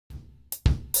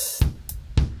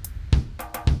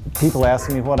People ask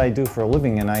me what I do for a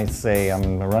living, and I say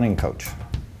I'm a running coach.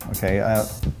 Okay,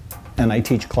 and I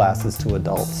teach classes to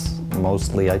adults.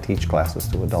 Mostly I teach classes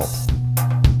to adults.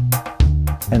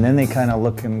 And then they kind of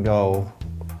look and go,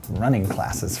 running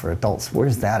classes for adults,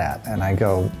 where's that at? And I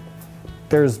go,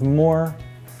 there's more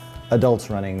adults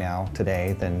running now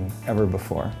today than ever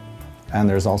before. And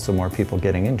there's also more people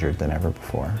getting injured than ever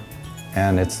before.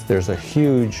 And there's a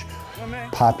huge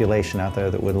population out there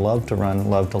that would love to run,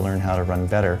 love to learn how to run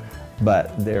better,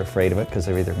 but they're afraid of it because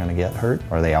they're either going to get hurt,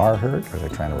 or they are hurt, or they're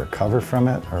trying to recover from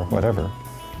it, or whatever.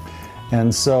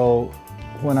 And so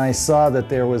when I saw that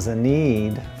there was a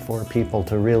need for people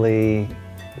to really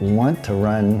want to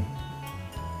run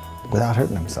without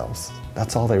hurting themselves,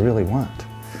 that's all they really want,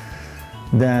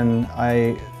 then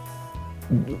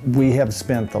we have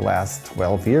spent the last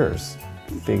 12 years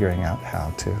figuring out how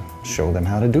to show them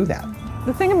how to do that.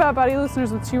 The thing about body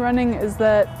looseners with Q running is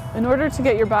that in order to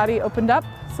get your body opened up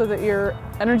so that your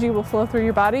energy will flow through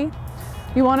your body,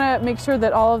 you want to make sure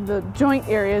that all of the joint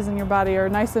areas in your body are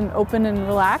nice and open and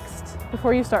relaxed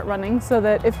before you start running, so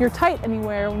that if you're tight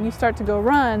anywhere, when you start to go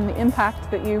run, the impact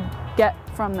that you get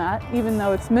from that, even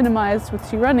though it's minimized with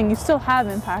Q running, you still have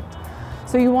impact.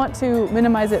 So you want to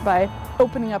minimize it by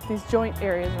opening up these joint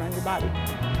areas around your body.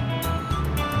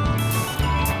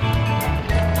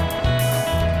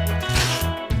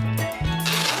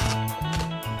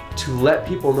 To let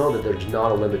people know that there's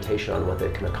not a limitation on what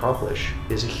they can accomplish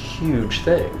is a huge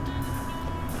thing.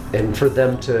 And for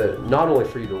them to, not only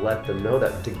for you to let them know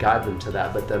that, to guide them to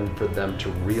that, but then for them to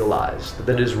realize that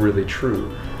it is really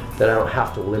true, that I don't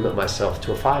have to limit myself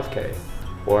to a 5K,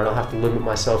 or I don't have to limit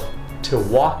myself to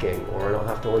walking, or I don't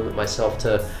have to limit myself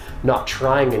to not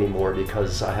trying anymore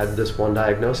because I had this one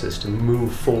diagnosis, to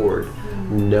move forward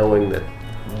knowing that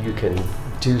you can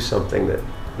do something that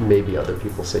maybe other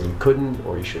people said you couldn't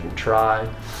or you shouldn't try,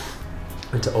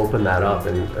 and to open that up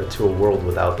and to a world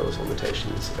without those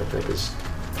limitations, I think is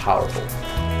powerful.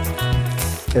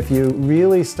 If you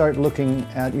really start looking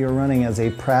at your running as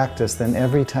a practice, then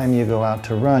every time you go out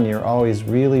to run, you're always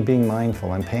really being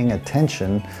mindful and paying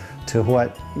attention to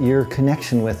what your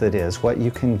connection with it is, what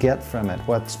you can get from it,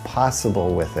 what's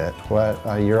possible with it,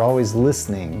 you're always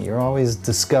listening, you're always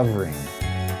discovering.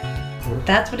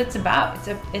 That's what it's about.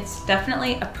 It's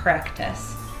definitely a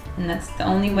practice, and that's the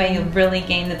only way you'll really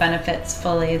gain the benefits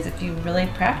fully, is if you really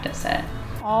practice it.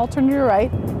 All turn to your right.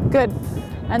 Good.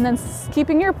 And then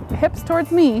keeping your hips towards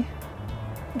me,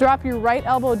 drop your right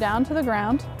elbow down to the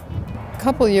ground. A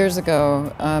couple years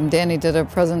ago, Danny did a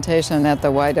presentation at the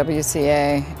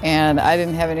𝐕𝐢𝐬𝐭, and I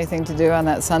didn't have anything to do on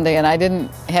that Sunday, and I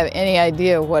didn't have any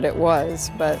idea what it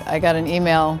was, but I got an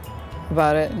email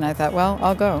about it, and I thought, well,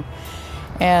 I'll go.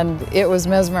 And it was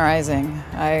mesmerizing.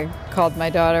 I called my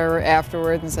daughter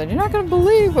afterward and said, you're not going to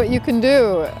believe what you can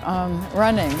do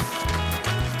running.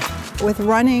 With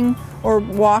running or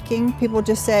walking, people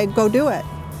just say, go do it.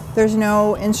 There's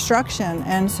no instruction,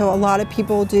 and so a lot of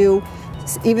people do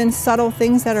even subtle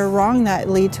things that are wrong that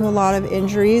lead to a lot of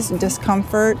injuries and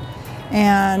discomfort,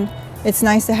 and it's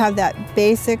nice to have that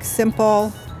basic,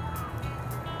 simple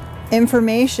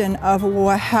information of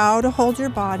how to hold your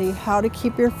body, how to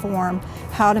keep your form,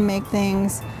 how to make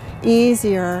things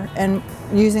easier and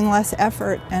using less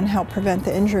effort and help prevent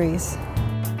the injuries.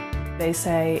 They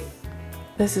say,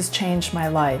 this has changed my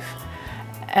life.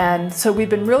 And so we've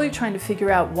been really trying to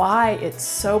figure out why it's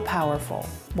so powerful,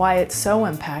 why it's so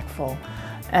impactful.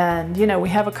 And you know, we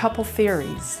have a couple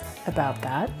theories about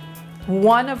that.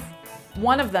 One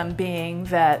of them being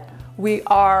that we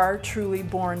are truly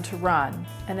born to run,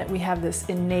 and that we have this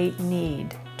innate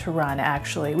need to run,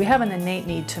 actually. We have an innate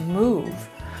need to move.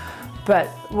 But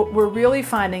what we're really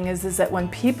finding is that when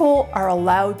people are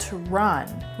allowed to run,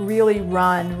 really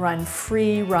run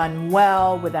free, run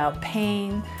well, without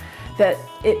pain, that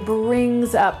it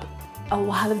brings up a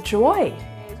lot of joy.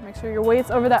 Make sure your weight's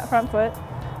over that front foot,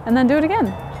 and then do it again.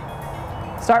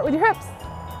 Start with your hips.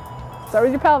 Start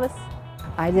with your pelvis.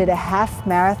 I did a half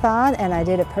marathon and I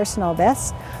did a personal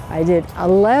best. I did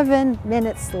 11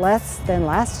 minutes less than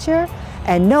last year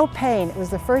and no pain. It was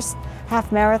the first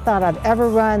half marathon I've ever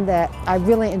run that I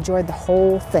really enjoyed the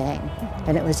whole thing,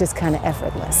 and it was just kind of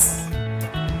effortless.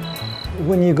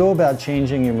 When you go about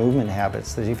changing your movement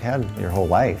habits that you've had your whole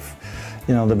life,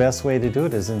 you know, the best way to do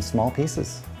it is in small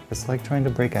pieces. It's like trying to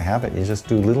break a habit. You just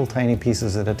do little tiny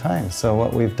pieces at a time. So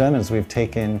what we've done is we've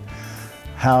taken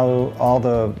how all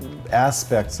the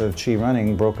aspects of Qi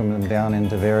running, broken them down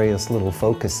into various little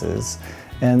focuses,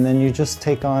 and then you just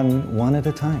take on one at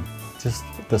a time, just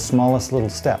the smallest little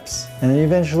steps. And then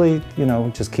eventually, you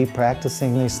know, just keep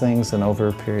practicing these things, and over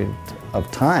a period of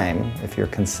time, if you're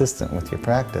consistent with your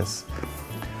practice,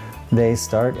 they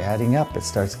start adding up. It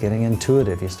starts getting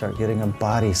intuitive. You start getting a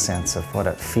body sense of what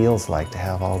it feels like to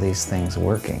have all these things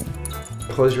working.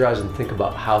 Close your eyes and think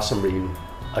about how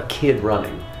a kid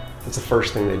running, that's the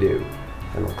first thing they do.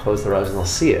 And they'll close their eyes and they'll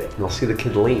see it, and they'll see the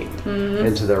kid lean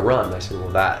into their run. I say,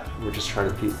 well, we're just trying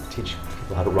to teach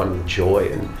people how to run with joy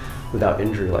and without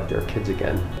injury like they're kids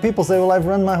again. People say, well, I've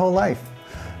run my whole life.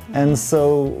 And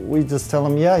so we just tell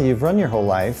them, yeah, you've run your whole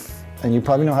life, and you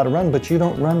probably know how to run, but you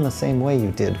don't run the same way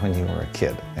you did when you were a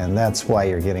kid. And that's why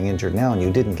you're getting injured now, and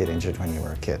you didn't get injured when you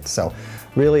were a kid. So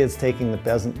really it's taking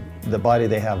the body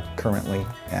they have currently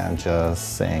and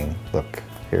just saying, look,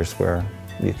 here's where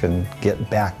you can get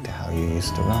back to how you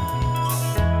used to run.